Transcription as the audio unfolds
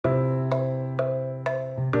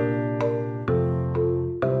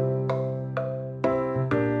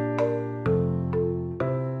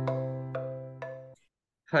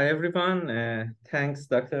Hi, everyone. Thanks,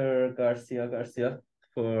 Dr. Garcia,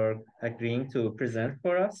 for agreeing to present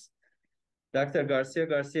for us. Dr. Garcia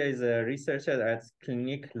is a researcher at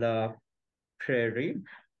Clinique Prairie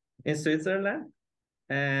in Switzerland,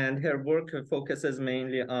 and her work focuses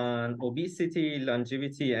mainly on obesity,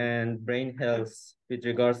 longevity, and brain health with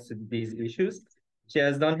regards to these issues. She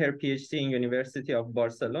has done her PhD in University of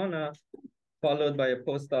Barcelona, followed by a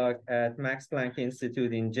postdoc at Max Planck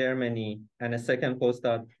Institute in Germany, and a second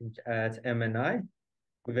postdoc at MNI,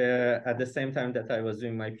 where at the same time that I was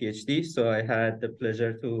doing my PhD. So I had the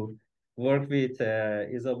pleasure to work with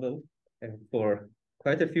Isabel for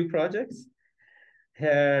quite a few projects.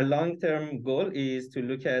 Her long-term goal is to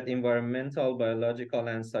look at environmental, biological,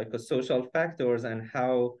 and psychosocial factors and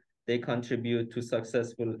how they contribute to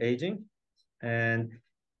successful aging, and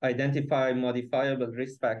identify modifiable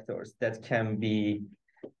risk factors that can be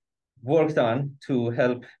worked on to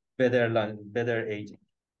help better aging.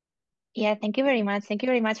 Yeah, thank you very much. Thank you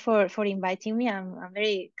very much for inviting me. I'm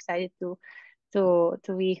very excited to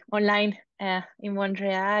be online in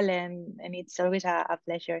Montreal, and it's always a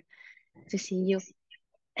pleasure to see you.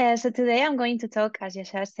 So today I'm going to talk, as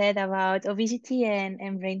Yashar said, about obesity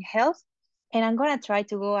and brain health, and I'm going to try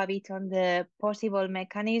to go a bit on the possible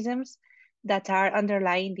mechanisms that are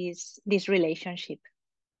underlying this relationship.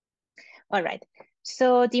 All right.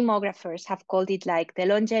 So demographers have called it like the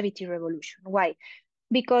longevity revolution. Why?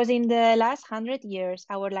 Because in the last 100 years,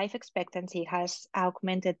 our life expectancy has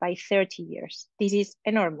augmented by 30 years. This is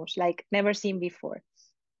enormous, like never seen before.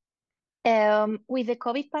 With the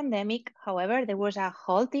COVID pandemic, however, there was a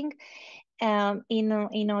halting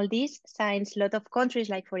in all this, since a lot of countries,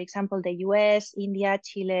 like for example, the US, India,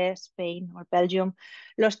 Chile, Spain, or Belgium,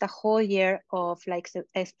 lost a whole year of like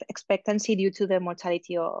expectancy due to the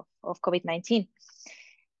mortality of COVID-19.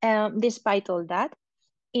 Despite all that,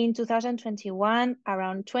 in 2021,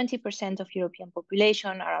 around 20% of European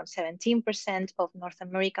population, around 17% of North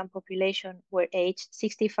American population were aged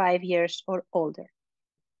 65 years or older.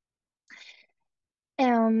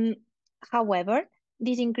 However,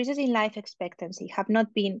 these increases in life expectancy have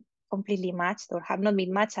not been completely matched or have not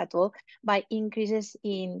been matched at all by increases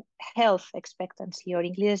in health expectancy or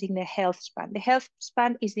increases in the health span. The health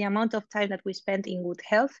span is the amount of time that we spend in good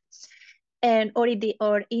health and or in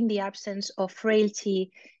the absence of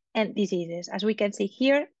frailty and diseases. As we can see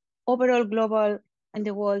here, overall global and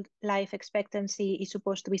the world life expectancy is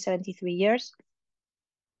supposed to be 73 years.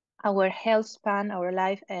 Our health span, our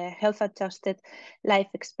health adjusted life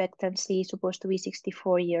expectancy is supposed to be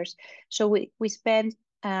 64 years. So we spend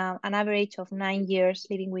an average of 9 years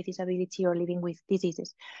living with disability or living with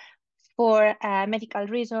diseases. For medical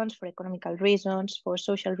reasons, for economical reasons, for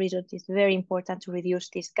social reasons, it's very important to reduce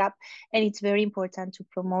this gap, and it's very important to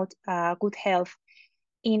promote good health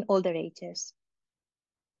in older ages.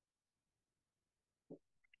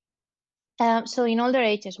 So in older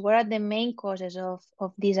ages, what are the main causes of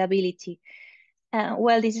disability?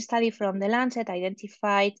 Well, this study from the Lancet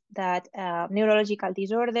identified that neurological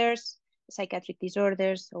disorders, psychiatric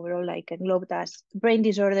disorders, overall like englobed as brain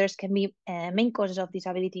disorders, can be main causes of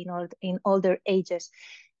disability in older ages.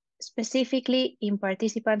 Specifically in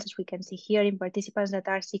participants, as we can see here, in participants that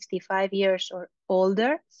are 65 years or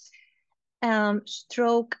older,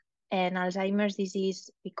 stroke and Alzheimer's disease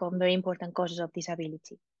become very important causes of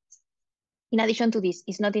disability. In addition to this,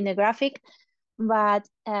 it's not in the graphic, but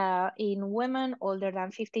in women older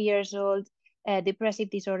than 50 years old, depressive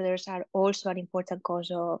disorders are also an important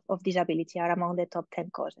cause of disability, are among the top 10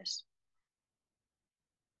 causes.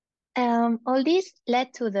 All this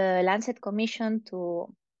led to the Lancet Commission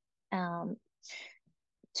to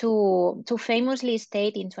famously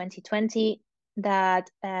state in 2020 that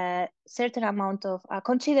a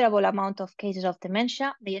considerable amount of cases of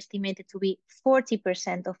dementia, they estimated to be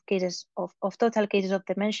 40% of cases of total cases of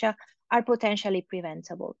dementia, are potentially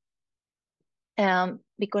preventable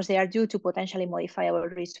because they are due to potentially modifiable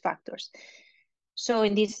risk factors. So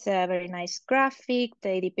in this very nice graphic,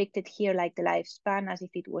 they depicted here like the lifespan as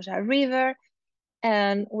if it was a river,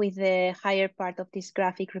 and with the higher part of this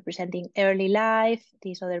graphic representing early life,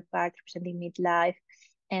 this other part representing midlife,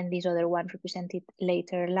 and this other one represented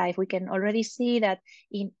later life. We can already see that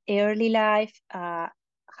in early life,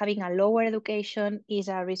 having a lower education is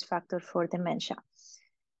a risk factor for dementia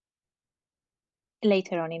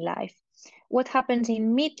later on in life. What happens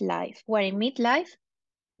in midlife? Where in midlife,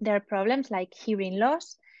 there are problems like hearing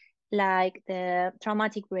loss, like the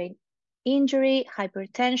traumatic brain injury,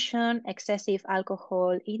 hypertension, excessive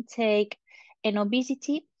alcohol intake, and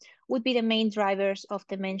obesity would be the main drivers of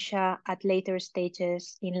dementia at later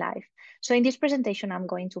stages in life. So in this presentation, I'm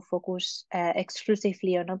going to focus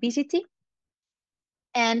exclusively on obesity.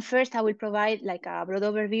 And first, I will provide like a broad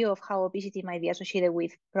overview of how obesity might be associated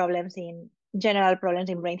with general problems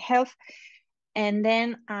in brain health. And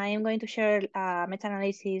then I am going to share a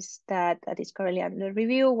meta-analysis that is currently under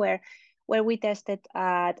review, where we tested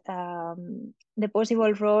at the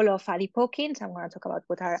possible role of adipokines. I'm going to talk about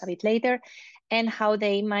what are a bit later, and how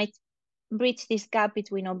they might bridge this gap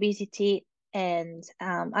between obesity and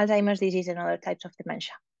Alzheimer's disease and other types of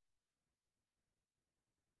dementia.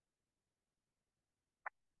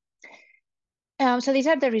 So these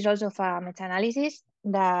are the results of a meta-analysis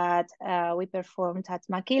that we performed at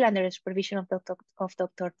McGill under the supervision of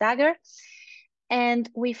Dr. Dagger. And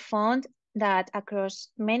we found that across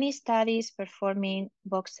many studies performing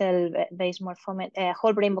voxel-based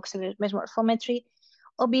whole brain voxel-based morphometry,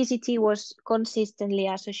 obesity was consistently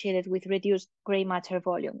associated with reduced gray matter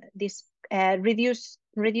volume. This reduced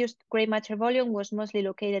gray matter volume was mostly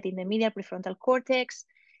located in the medial prefrontal cortex,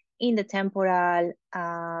 in the temporal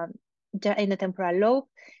lobe,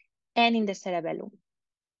 and in the cerebellum.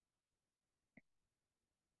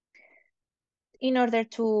 In order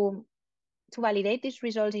to validate these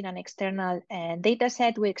results in an external data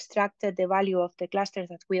set, we extracted the value of the clusters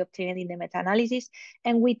that we obtained in the meta-analysis,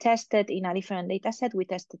 and we tested in a different data set. We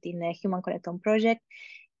tested in the Human Connectome project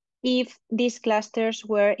if these clusters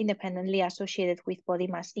were independently associated with body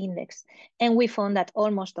mass index. And we found that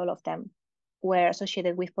almost all of them were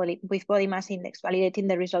associated with body mass index, validating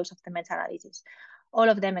the results of the meta-analysis. All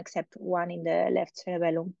of them except one in the left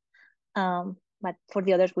cerebellum. But for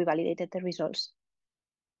the others, we validated the results.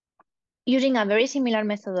 Using a very similar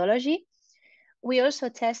methodology, we also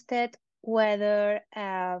tested whether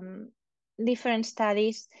different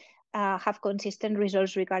studies have consistent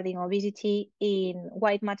results regarding obesity in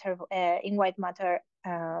white matter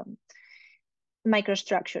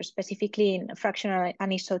microstructures, specifically in fractional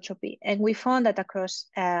anisotropy. And we found that across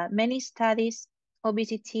many studies,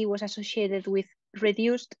 obesity was associated with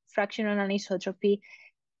reduced fractional anisotropy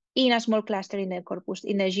in a small cluster in the corpus,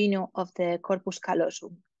 in the genome of the corpus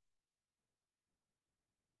callosum.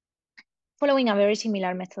 Following a very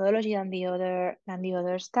similar methodology than the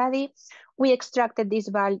other study, we extracted this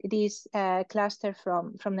cluster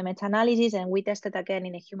from the meta-analysis, and we tested again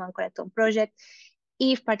in a Human Connectome project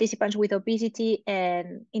if participants with obesity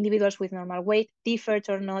and individuals with normal weight differed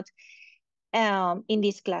or not in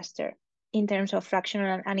this cluster in terms of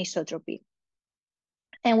fractional anisotropy.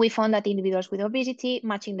 And we found that individuals with obesity,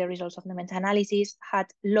 matching the results of the meta-analysis, had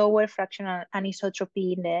lower fractional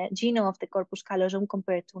anisotropy in the genome of the corpus callosum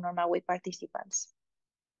compared to normal weight participants.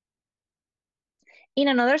 In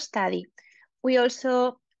another study, we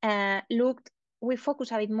also we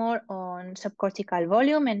focus a bit more on subcortical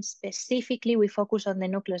volume, and specifically we focus on the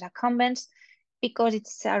nucleus accumbens because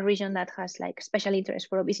it's a region that has like special interest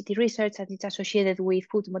for obesity research, and it's associated with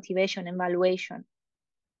food motivation and valuation.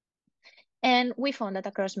 And we found that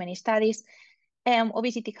across many studies,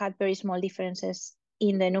 obesity had very small differences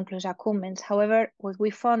in the nucleus accumbens. However, what we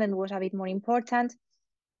found, and was a bit more important,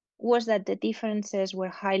 was that the differences were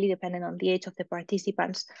highly dependent on the age of the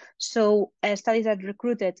participants. So studies that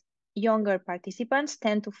recruited younger participants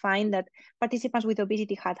tend to find that participants with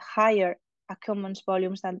obesity had higher accumbens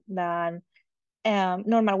volumes than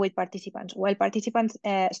normal weight participants, while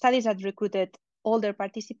studies that recruited older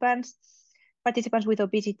participants with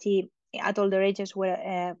obesity at older ages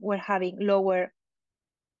were having lower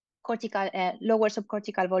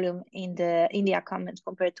subcortical volume in the accumbens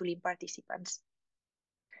compared to lean participants.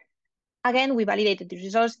 Again, we validated the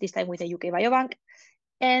results, this time with the UK Biobank,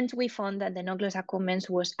 and we found that the nucleus accumbens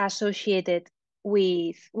was associated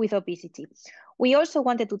with obesity. We also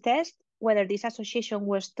wanted to test whether this association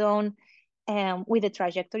was done with the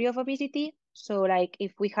trajectory of obesity. So like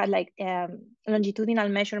if we had like longitudinal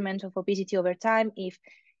measurements of obesity over time, if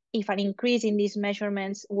an increase in these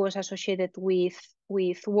measurements was associated with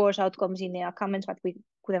worse outcomes in the accumbens, but we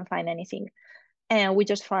couldn't find anything. And we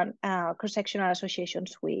just found cross-sectional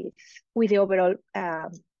associations with the overall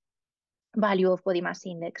value of body mass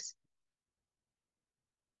index.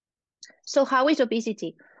 So how is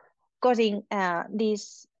obesity causing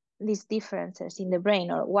these differences in the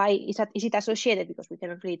brain, or why is it associated? Because we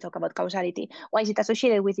cannot really talk about causality. Why is it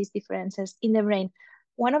associated with these differences in the brain?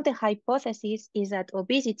 One of the hypotheses is that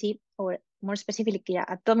obesity, or more specifically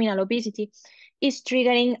abdominal obesity, is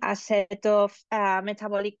triggering a set of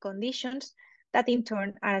metabolic conditions that in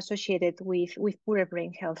turn are associated with poorer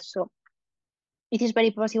brain health. So it is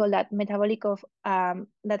very possible that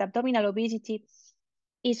that abdominal obesity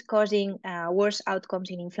is causing worse outcomes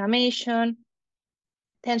in inflammation,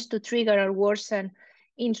 tends to trigger or worsen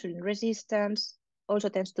insulin resistance, also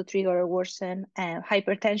tends to trigger or worsen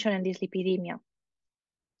hypertension and dyslipidemia.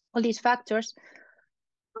 All these factors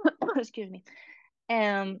excuse me,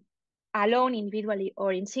 alone, individually,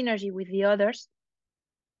 or in synergy with the others,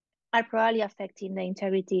 are probably affecting the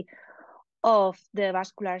integrity of the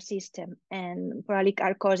vascular system and probably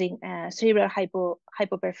are causing cerebral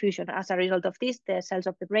hypoperfusion. As a result of this, the cells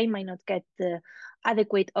of the brain might not get the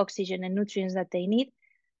adequate oxygen and nutrients that they need,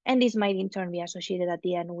 and this might in turn be associated at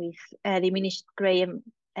the end with diminished gray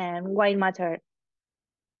and white matter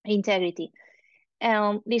integrity.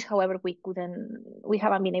 This, however, we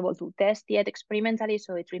haven't been able to test yet experimentally,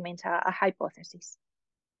 so it remains a hypothesis.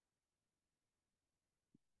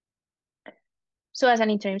 So as an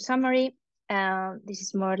interim summary, this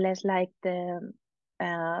is more or less like the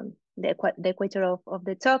equator of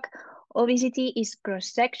the talk. Obesity is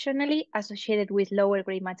cross-sectionally associated with lower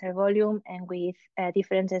gray matter volume and with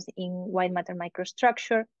differences in white matter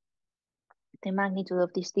microstructure. The magnitude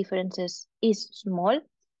of these differences is small,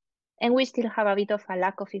 and we still have a bit of a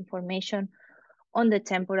lack of information on the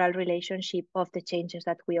temporal relationship of the changes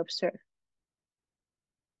that we observe.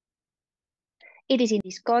 It is in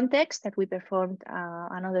this context that we performed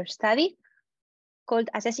another study called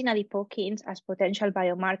Assessing Adipokines as Potential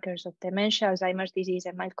Biomarkers of Dementia, Alzheimer's Disease,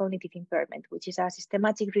 and Mild Cognitive Impairment, which is a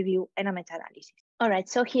systematic review and a meta-analysis. All right,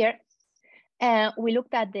 so here we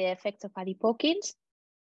looked at the effects of adipokines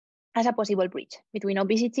as a possible bridge between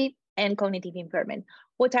obesity and cognitive impairment.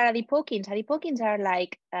 What are adipokines? Adipokines are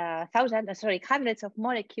like hundreds of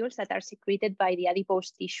molecules that are secreted by the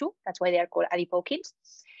adipose tissue. That's why they are called adipokines.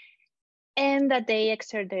 And that they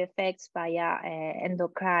exert their effects via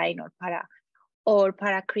endocrine or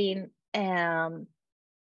paracrine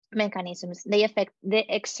mechanisms. They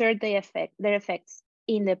exert their effects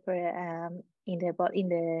in the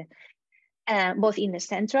both in the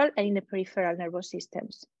central and in the peripheral nervous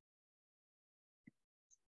systems.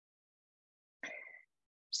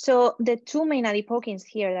 So the two main adipokines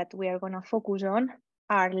here that we are going to focus on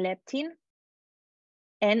are leptin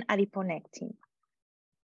and adiponectin.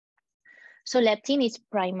 So leptin is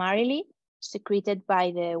primarily secreted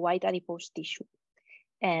by the white adipose tissue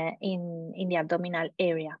in the abdominal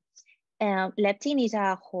area. Leptin is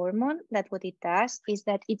a hormone that what it does is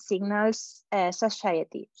that it signals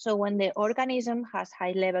satiety. So when the organism has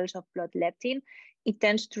high levels of blood leptin, it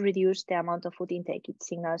tends to reduce the amount of food intake it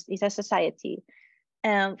signals. It's a satiety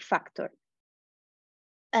factor.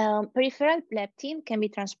 Peripheral leptin can be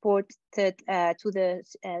transported through the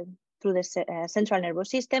central nervous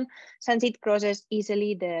system, since it crosses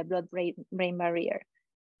easily the blood-brain barrier.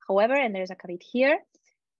 However, and there's a caveat here,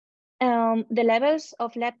 the levels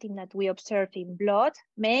of leptin that we observe in blood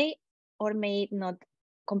may or may not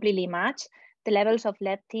completely match the levels of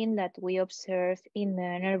leptin that we observe in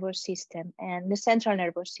the nervous system and the central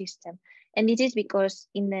nervous system. And this is because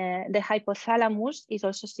in the hypothalamus is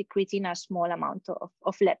also secreting a small amount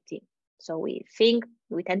of leptin. So we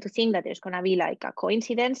tend to think that there's going to be like a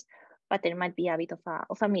coincidence, but there might be a bit of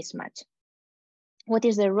a mismatch. What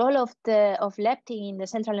is the role of leptin in the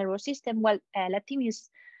central nervous system? Well,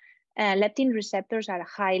 leptin receptors are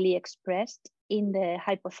highly expressed in the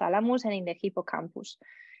hypothalamus and in the hippocampus.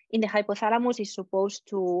 In the hypothalamus is supposed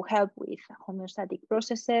to help with homeostatic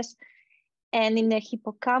processes, and in the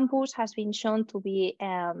hippocampus has been shown to be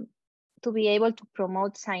able to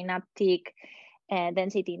promote synaptic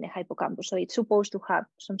density in the hippocampus. So it's supposed to have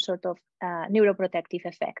some sort of neuroprotective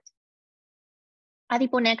effect.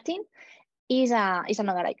 Adiponectin is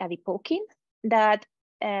another like adipokine that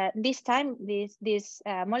this time this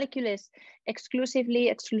molecule is exclusively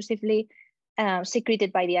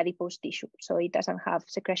secreted by the adipose tissue, so it doesn't have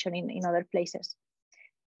secretion in other places.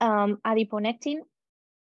 Adiponectin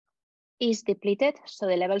is depleted, so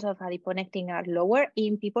the levels of adiponectin are lower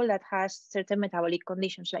in people that has certain metabolic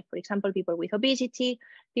conditions, like for example, people with obesity,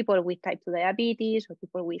 people with type 2 diabetes, or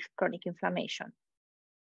people with chronic inflammation.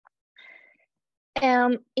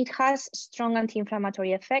 It has strong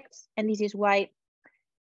anti-inflammatory effects, and this is why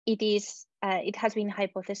it has been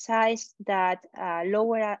hypothesized that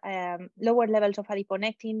lower levels of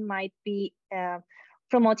adiponectin might be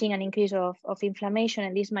promoting an increase of inflammation,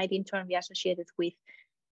 and this might in turn be associated with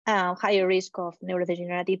higher risk of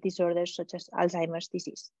neurodegenerative disorders such as Alzheimer's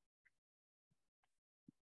disease.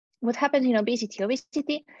 What happens in obesity?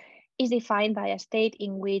 Obesity is defined by a state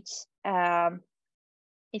in which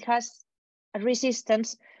it has a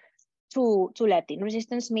resistance to leptin.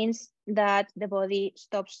 Resistance means that the body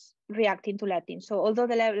stops reacting to leptin. So although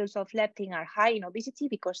the levels of leptin are high in obesity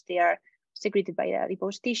because they are secreted by the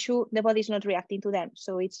adipose tissue, the body is not reacting to them.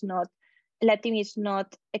 So leptin is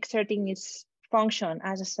not exerting its function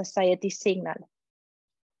as a satiety signal.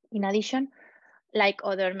 In addition, like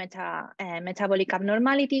other metabolic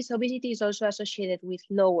abnormalities, obesity is also associated with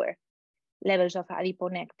lower levels of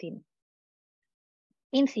adiponectin.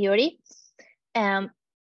 In theory,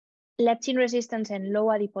 leptin resistance and low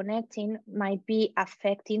adiponectin might be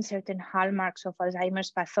affecting certain hallmarks of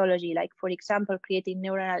Alzheimer's pathology, like, for example, creating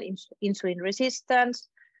neuronal insulin resistance,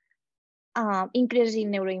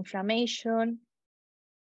 increasing neuroinflammation,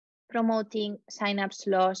 promoting synapse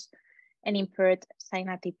loss and impaired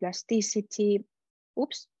synaptic plasticity.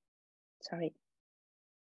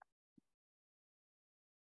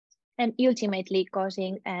 And ultimately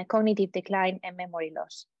causing cognitive decline and memory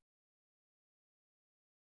loss.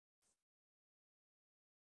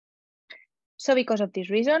 So because of this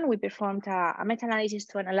reason, we performed a meta-analysis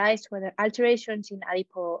to analyze whether alterations in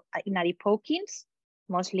adipokines,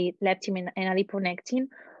 mostly leptin and adiponectin,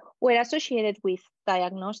 were associated with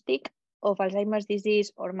diagnostic of Alzheimer's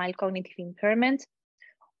disease or mild cognitive impairment,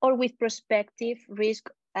 or with prospective risk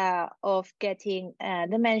of getting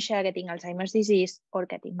dementia, getting Alzheimer's disease, or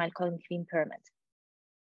getting mild cognitive impairment.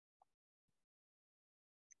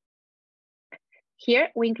 Here,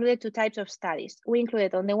 we included two types of studies. We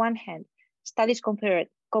included, on the one hand, studies comparing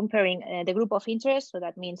the group of interest, so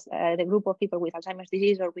that means the group of people with Alzheimer's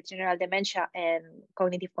disease or with general dementia and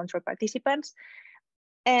cognitive control participants,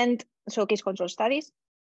 and so case control studies.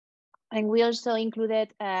 And we also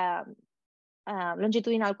included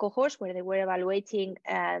longitudinal cohorts where they were evaluating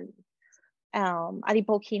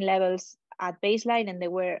adipokine levels at baseline, and they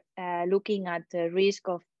were looking at the risk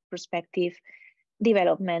of prospective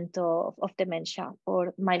development of dementia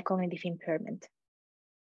or mild cognitive impairment.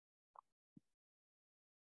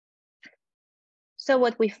 So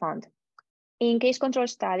what we found, in case control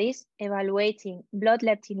studies evaluating blood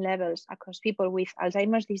leptin levels across people with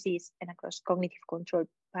Alzheimer's disease and across cognitive control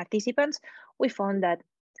participants, we found that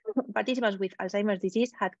participants with Alzheimer's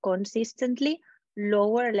disease had consistently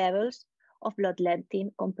lower levels of blood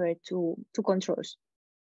leptin compared to controls.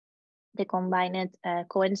 The combined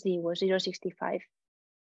Cohen's-d was 0.65.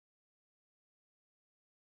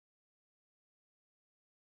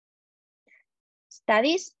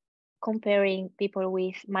 Studies comparing people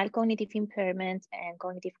with mild cognitive impairment and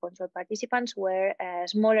cognitive control participants were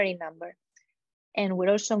smaller in number, and were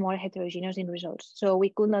also more heterogeneous in results. So we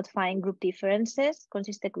could not find group differences,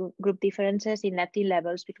 consistent group differences in leptin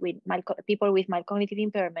levels between people with mild cognitive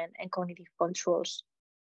impairment and cognitive controls.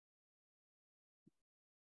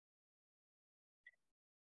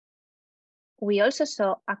 We also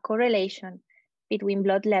saw a correlation between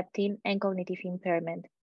blood leptin and cognitive impairment,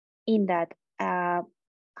 in that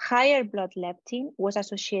higher blood leptin was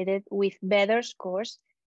associated with better scores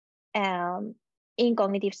in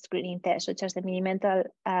cognitive screening tests, such as the mini-mental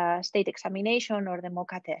state examination or the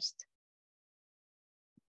MoCA test.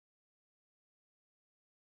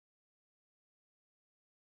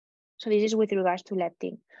 So this is with regards to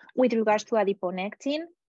leptin. With regards to adiponectin,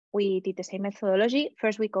 we did the same methodology.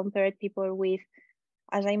 First, we compared people with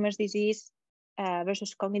Alzheimer's disease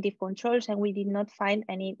versus cognitive controls, and we did not find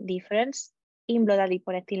any difference in blood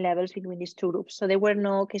adiponectin levels between these two groups. So there were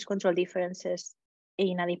no case control differences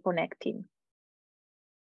in adiponectin.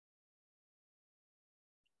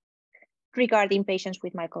 Regarding patients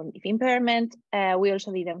with mild cognitive impairment, we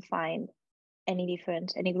also didn't find any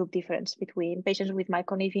difference, any group difference between patients with mild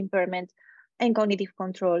cognitive impairment and cognitive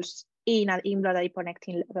controls in blood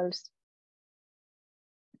adiponectin levels.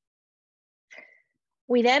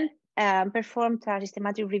 We then performed a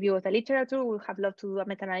systematic review of the literature. We would have loved to do a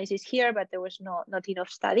meta-analysis here, but there was not enough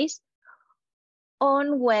studies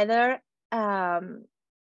on whether and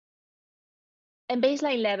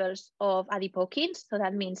baseline levels of adipokines, so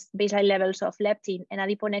that means baseline levels of leptin and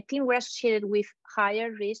adiponectin, were associated with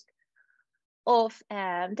higher risk of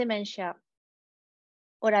dementia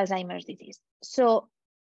or Alzheimer's disease. So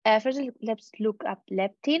first, let's look at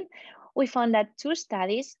leptin. We found that two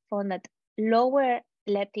studies found that lower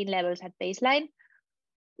leptin levels at baseline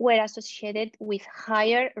were associated with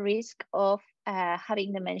higher risk of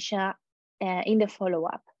having dementia in the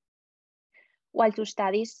follow-up, while two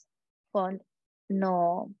studies found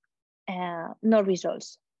no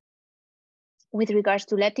results. With regards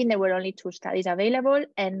to leptin, there were only two studies available,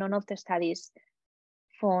 and none of the studies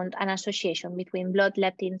found an association between blood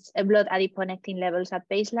adiponectin levels at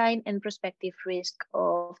baseline and prospective risk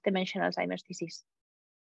of dementia and Alzheimer's disease.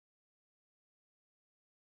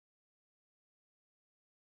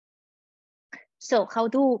 So how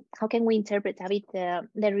can we interpret a bit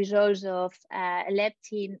the results of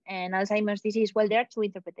leptin and Alzheimer's disease? Well, there are two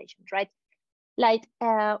interpretations, right? Like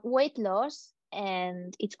weight loss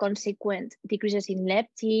and its consequent decreases in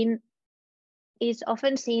leptin is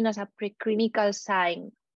often seen as a preclinical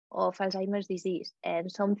sign of Alzheimer's disease,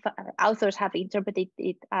 and some authors have interpreted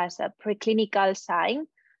it as a preclinical sign.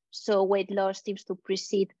 So weight loss seems to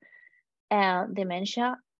precede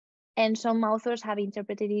dementia, and some authors have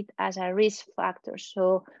interpreted it as a risk factor.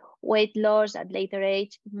 So weight loss at later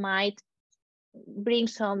age might bring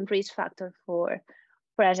some risk factor for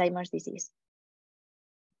Alzheimer's disease.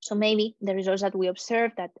 So maybe the results that we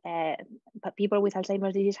observed that people with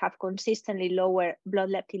Alzheimer's disease have consistently lower blood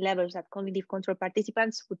leptin levels than cognitive control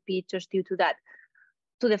participants would be just due to that,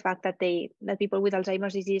 to the fact that people with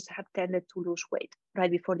Alzheimer's disease have tended to lose weight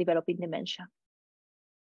right before developing dementia.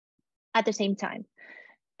 At the same time,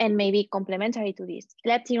 and maybe complementary to this,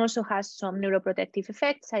 leptin also has some neuroprotective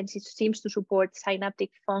effects, and it seems to support synaptic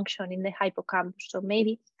function in the hippocampus. So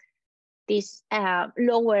maybe these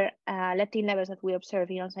lower leptin levels that we observe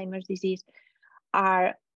in Alzheimer's disease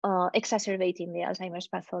are exacerbating the Alzheimer's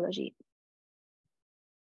pathology.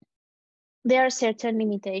 There are certain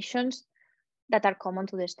limitations that are common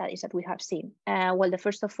to the studies that we have seen. Well, the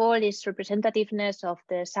first of all is representativeness of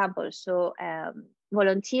the samples. So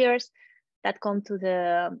volunteers that come to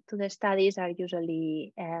the studies are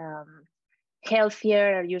usually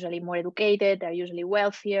healthier, are usually more educated, are usually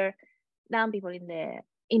wealthier than people in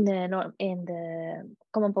the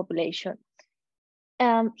common population.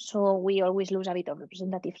 So we always lose a bit of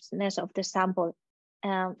representativeness of the sample.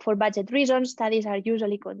 For budget reasons, studies are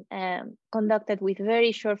usually conducted with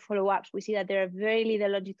very short follow-ups. We see that there are very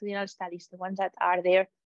little longitudinal studies. The ones that are there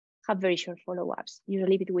have very short follow-ups,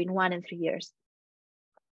 usually between 1 and 3 years.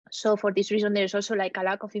 So for this reason, there's also like a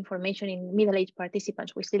lack of information in middle-aged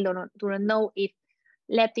participants. We still do not know if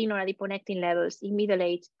leptin or adiponectin levels in middle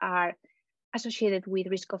age are associated with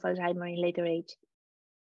risk of Alzheimer's in later age.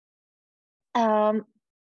 And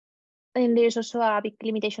there's also a big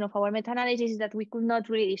limitation of our meta-analysis is that we could not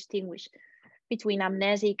really distinguish between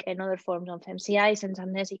amnesic and other forms of MCI, since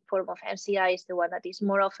amnesic form of MCI is the one that is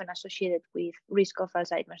more often associated with risk of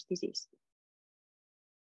Alzheimer's disease.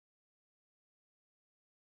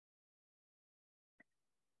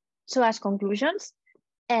 So as conclusions,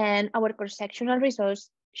 and our cross-sectional results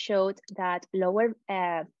showed that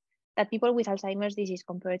that people with Alzheimer's disease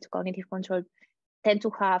compared to cognitive control tend to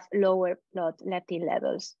have lower blood leptin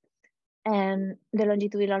levels. And the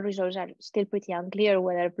longitudinal results are still pretty unclear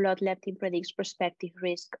whether blood leptin predicts prospective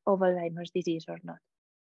risk of Alzheimer's disease or not.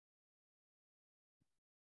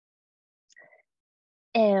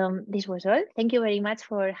 This was all. Thank you very much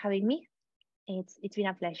for having me. It's been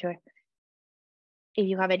a pleasure. If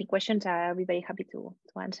you have any questions, I'll be very happy to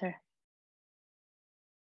answer.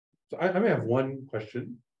 So I may have one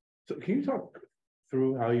question. So can you talk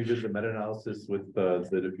through how you did the meta-analysis with the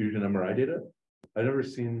diffusion MRI data? I've never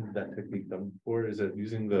seen that technique done before. Is it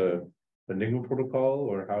using the Enigma protocol,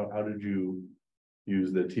 or how did you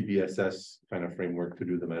use the TBSS kind of framework to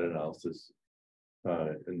do the meta-analysis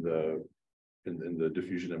in the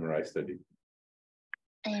diffusion MRI study?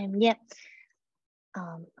 Yeah.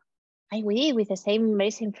 We did with the same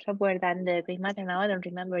basic software than the gray matter. Now I don't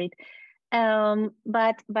remember it.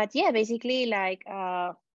 But yeah, basically like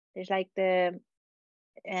there's like the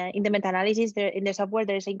in the meta-analysis there in the software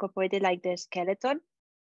there's incorporated like the skeleton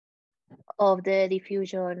of the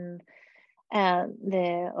diffusion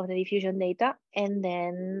the diffusion data, and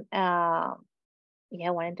then yeah,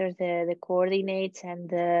 one enters the coordinates and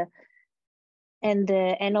the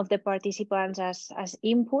end of the participants as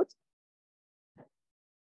input.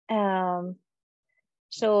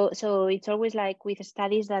 So it's always like with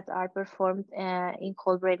studies that are performed in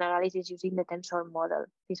whole brain analysis using the tensor model.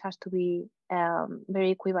 This has to be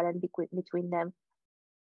very equivalent between them.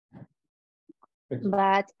 Thanks.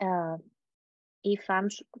 But if I'm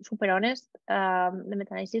super honest, the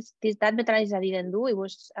meta-analysis, that meta-analysis I didn't do. It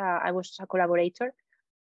was I was a collaborator.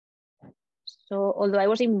 So although I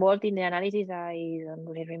was involved in the analysis, I don't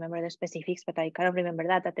really remember the specifics, but I kind of remember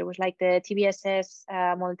that there was like the TBSS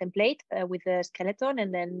model template with the skeleton,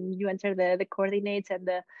 and then you enter the coordinates and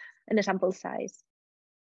the sample size.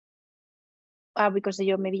 Because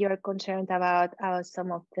maybe you're concerned about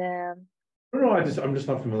some of the. No, I'm just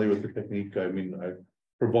not familiar with the technique. I mean,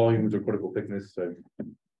 for volumes or cortical thickness,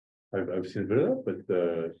 I've seen a bit of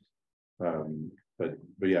that, but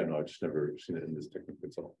yeah, no, I've just never seen it in this technique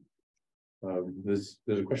itself. There's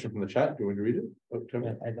a question from the chat. Do you want to read it? Oh,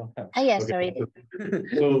 yeah, I don't have. Oh, yeah, okay. sorry.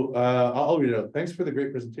 So I'll read it out. Thanks for the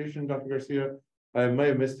great presentation, Dr. Garcia. I might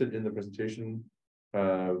have missed it in the presentation,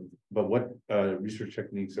 but what research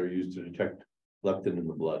techniques are used to detect leptin in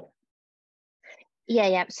the blood?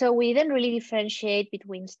 Yeah. So we didn't really differentiate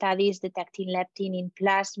between studies detecting leptin in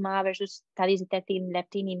plasma versus studies detecting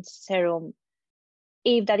leptin in serum,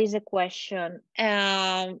 if that is a question,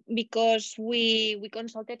 because we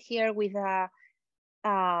consulted here with a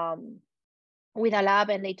with a lab,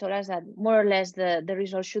 and they told us that more or less the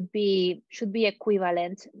results should be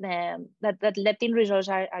equivalent. That leptin results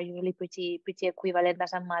are usually pretty equivalent.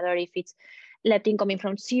 Doesn't matter if it's leptin coming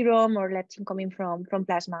from serum or leptin coming from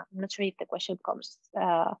plasma. I'm not sure if the question comes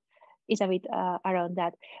is a bit around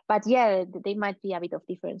that, but yeah, they might be a bit of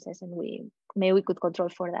differences, and maybe we could control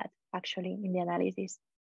for that actually in the analysis.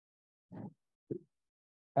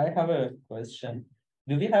 I have a question.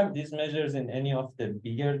 Do we have these measures in any of the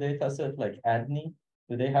bigger data set like ADNI?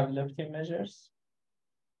 Do they have leptin measures?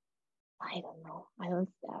 I don't know. I don't.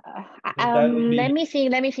 Let me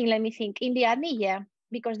think. In the ADNI, yeah,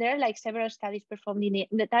 because there are like several studies performed in it.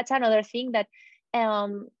 That's another thing that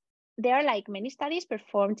there are like many studies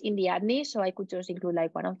performed in the ADNI, so I could just include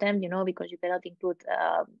like one of them, you know, because you cannot include.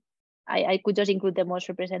 I could just include the most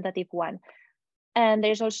representative one, and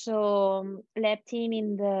there's also leptin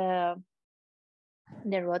in the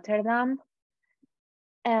Rotterdam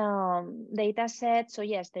data set. So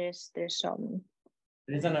yes, there's some.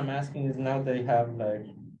 The reason I'm asking is now they have like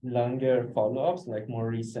longer follow-ups, like more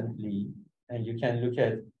recently, and you can look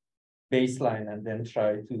at baseline and then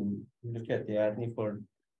try to look at the ADNI for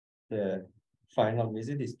the final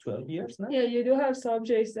visit. Is 12 years now? Yeah, you do have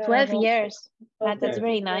subjects that 12 years. That's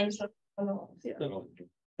very nice. Yeah. So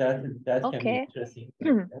that can be Okay. interesting.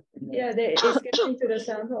 Yeah, it's getting to the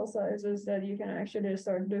sample sizes that you can actually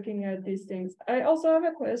start looking at these things. I also have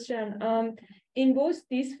a question. In both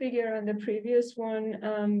this figure and the previous one,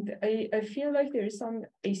 I feel like there is some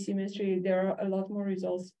asymmetry. There are a lot more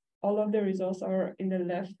results. All of the results are in the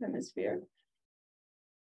left hemisphere.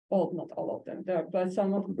 Well, not all of them, but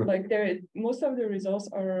some of most of the results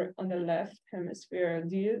are on the left hemisphere.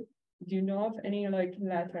 Do you know of any like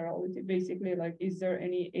laterality? Basically, like, is there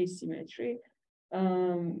any asymmetry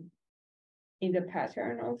in the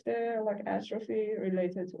pattern of the like atrophy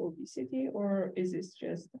related to obesity, or is this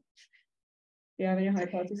just? Do you have any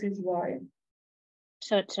hypotheses why?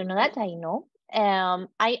 So now that I know, I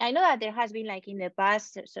know that there has been like in the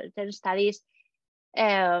past certain studies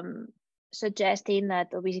suggesting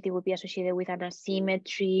that obesity would be associated with an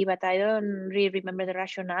asymmetry, but I don't really remember the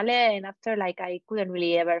rationale. And after, like, I couldn't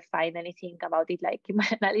really ever find anything about it, like in my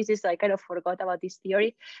analysis, so I kind of forgot about this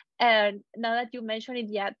theory. And now that you mention it,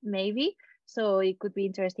 yeah, maybe. So it could be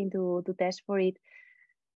interesting to test for it.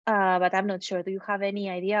 But I'm not sure. Do you have any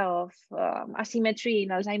idea of asymmetry in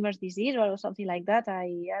Alzheimer's disease or something like that?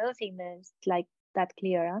 I don't think that's like that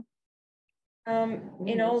clear. Huh?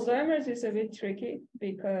 In Alzheimer's, it's a bit tricky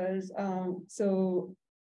because so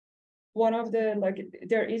one of the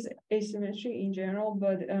there is asymmetry in general,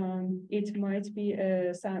 but it might be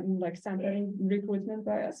a sampling recruitment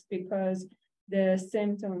bias because the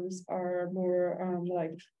symptoms are more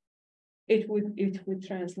like it would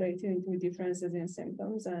translate into differences in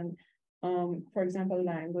symptoms, and for example,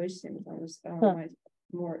 language symptoms might be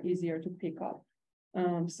more easier to pick up.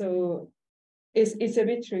 So it's a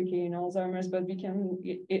bit tricky in Alzheimer's, but we can.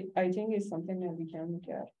 I think it's something that we can look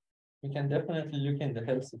at. We can definitely look in the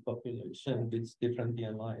healthy population with different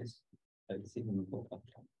BMIs, like signal.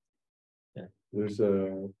 Yeah, There's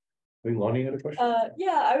I think Lonnie had a question.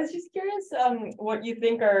 Yeah, I was just curious what you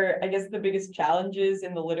think are, I guess, the biggest challenges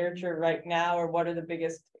in the literature right now, or what are the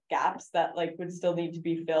biggest gaps that like would still need to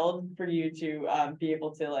be filled for you to be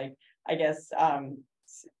able to, like, I guess,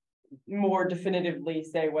 more definitively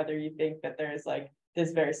say whether you think that there's like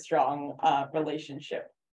this very strong relationship.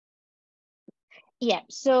 Yeah,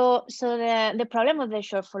 so the problem of the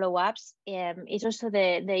short follow-ups is also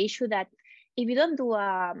the issue that if you don't do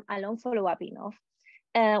a long follow-up enough,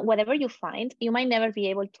 whatever you find, you might never be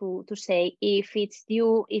able to say if it's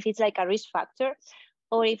like a risk factor,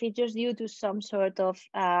 or if it's just due to some sort of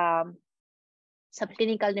subclinical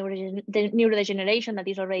neurodegeneration that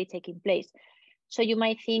is already taking place. So you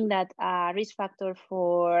might think that a risk factor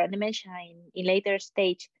for dementia in later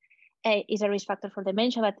stage is a risk factor for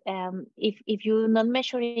dementia, but if you're not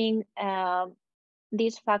measuring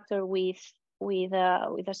this factor with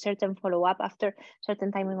a certain follow-up after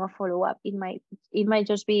certain timing of follow-up, it might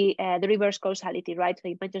just be the reverse causality, right? So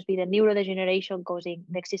it might just be the neurodegeneration causing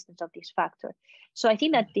the existence of this factor. So I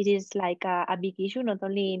think that this is like a big issue, not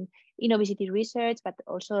only in obesity research, but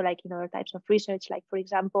also like in other types of research, like for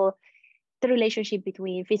example, the relationship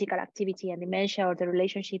between physical activity and dementia, or the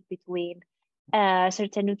relationship between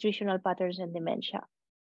certain nutritional patterns and dementia.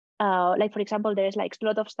 Like for example, there's like a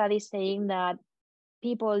lot of studies saying that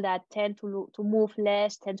people that tend to move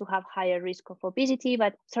less tend to have higher risk of obesity,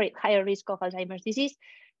 higher risk of Alzheimer's disease.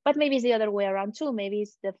 But maybe it's the other way around too. Maybe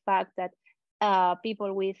it's the fact that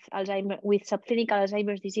people with subclinical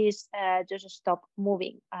Alzheimer's disease just stop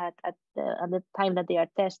moving at the time that they are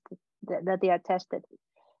tested.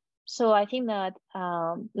 So I think that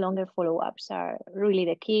longer follow-ups are really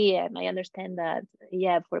the key, and I understand that,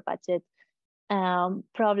 yeah, for budget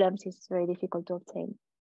problems, it's very difficult to obtain.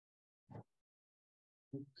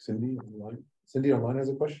 Cindy online. Cindy online has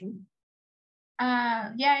a question.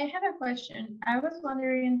 Yeah, I have a question. I was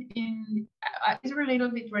wondering it's a little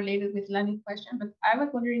bit related with Lanny's question, but I was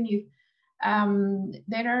wondering if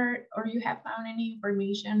there are, or you have found any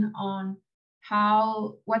information on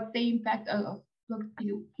what's the impact of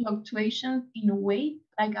fluctuations in weight,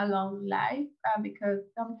 like along life, because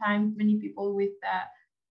sometimes many people with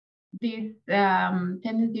this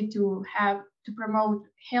tendency to promote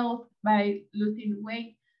health by losing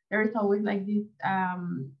weight, there is always like this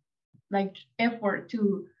like effort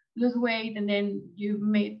to lose weight, and then you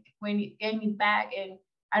may gain it back, and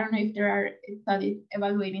I don't know if there are studies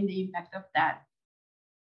evaluating the impact of that.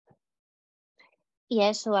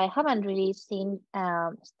 Yeah, so I haven't really seen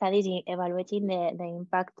studies evaluating the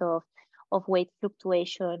impact of weight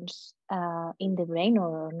fluctuations in the brain,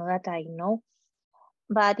 or not that I know.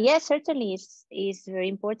 But yeah, certainly is very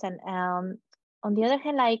important. On the other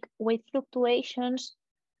hand, like weight fluctuations,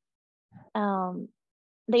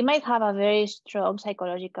 they might have a very strong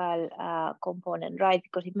psychological component, right?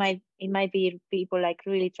 Because it might be people like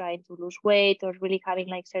really trying to lose weight, or really having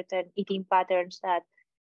like certain eating patterns that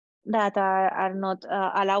are not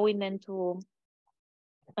allowing them to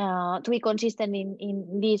be consistent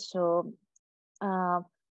in this. So I'm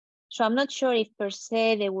not sure if per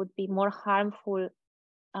se they would be more harmful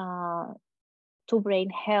to brain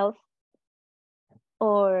health,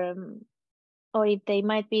 or if they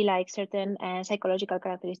might be like certain psychological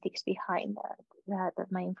characteristics behind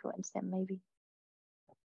that might influence them, maybe.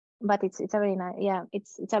 But it's a very nice, yeah,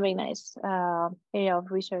 it's a very nice area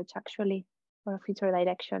of research, actually, for a future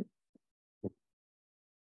direction.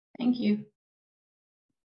 Thank you.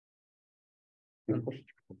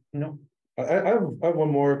 No. I have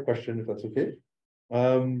one more question, if that's okay.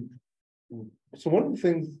 So one of the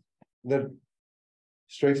things that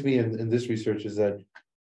strikes me in this research is that,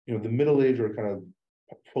 you know, the middle age or kind of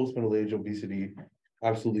post-middle age obesity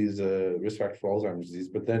absolutely is a risk factor for Alzheimer's disease,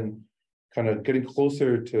 but then kind of getting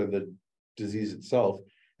closer to the disease itself,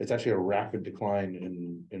 it's actually a rapid decline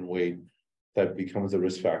in weight that becomes a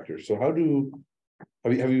risk factor. So have you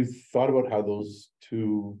thought about how those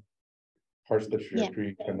two parts of the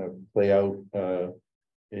trajectory kind of play out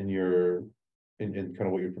in kind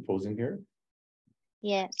of what you're proposing here?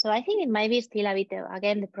 Yeah, so I think it might be still a bit,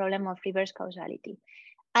 again, the problem of reverse causality.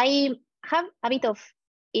 I have a bit of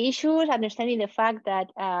issues understanding the fact that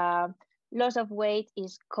loss of weight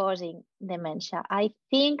is causing dementia. I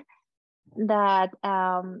think that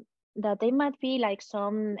there might be like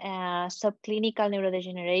some subclinical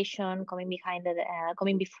neurodegeneration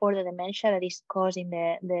coming before the dementia that is causing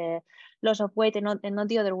the loss of weight, and not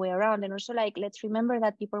the other way around. And also, like, let's remember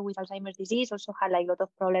that people with Alzheimer's disease also had like a lot of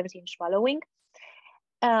problems in swallowing.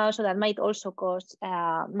 So that might also cause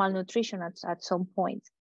malnutrition at some point.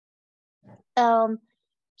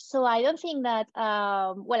 So I don't think that,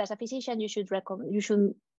 well, as a physician, you should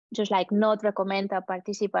just like not recommend a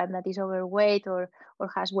participant that is overweight or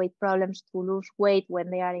has weight problems to lose weight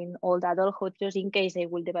when they are in old adulthood, just in case they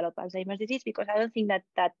will develop Alzheimer's disease, because I don't think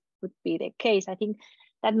that would be the case. I think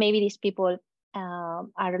that maybe these people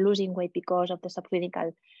are losing weight because of the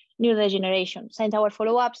subclinical neurodegeneration. Since our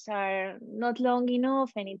follow-ups are not long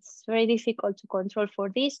enough and it's very difficult to control for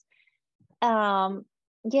this,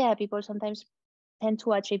 yeah, people sometimes tend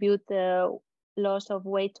to attribute the loss of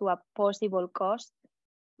weight to a possible cause,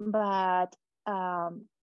 but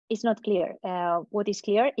it's not clear. What is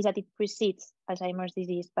clear is that it precedes Alzheimer's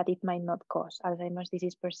disease, but it might not cause Alzheimer's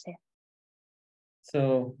disease per se.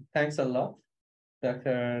 So thanks a lot,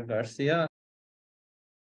 Dr. Garcia.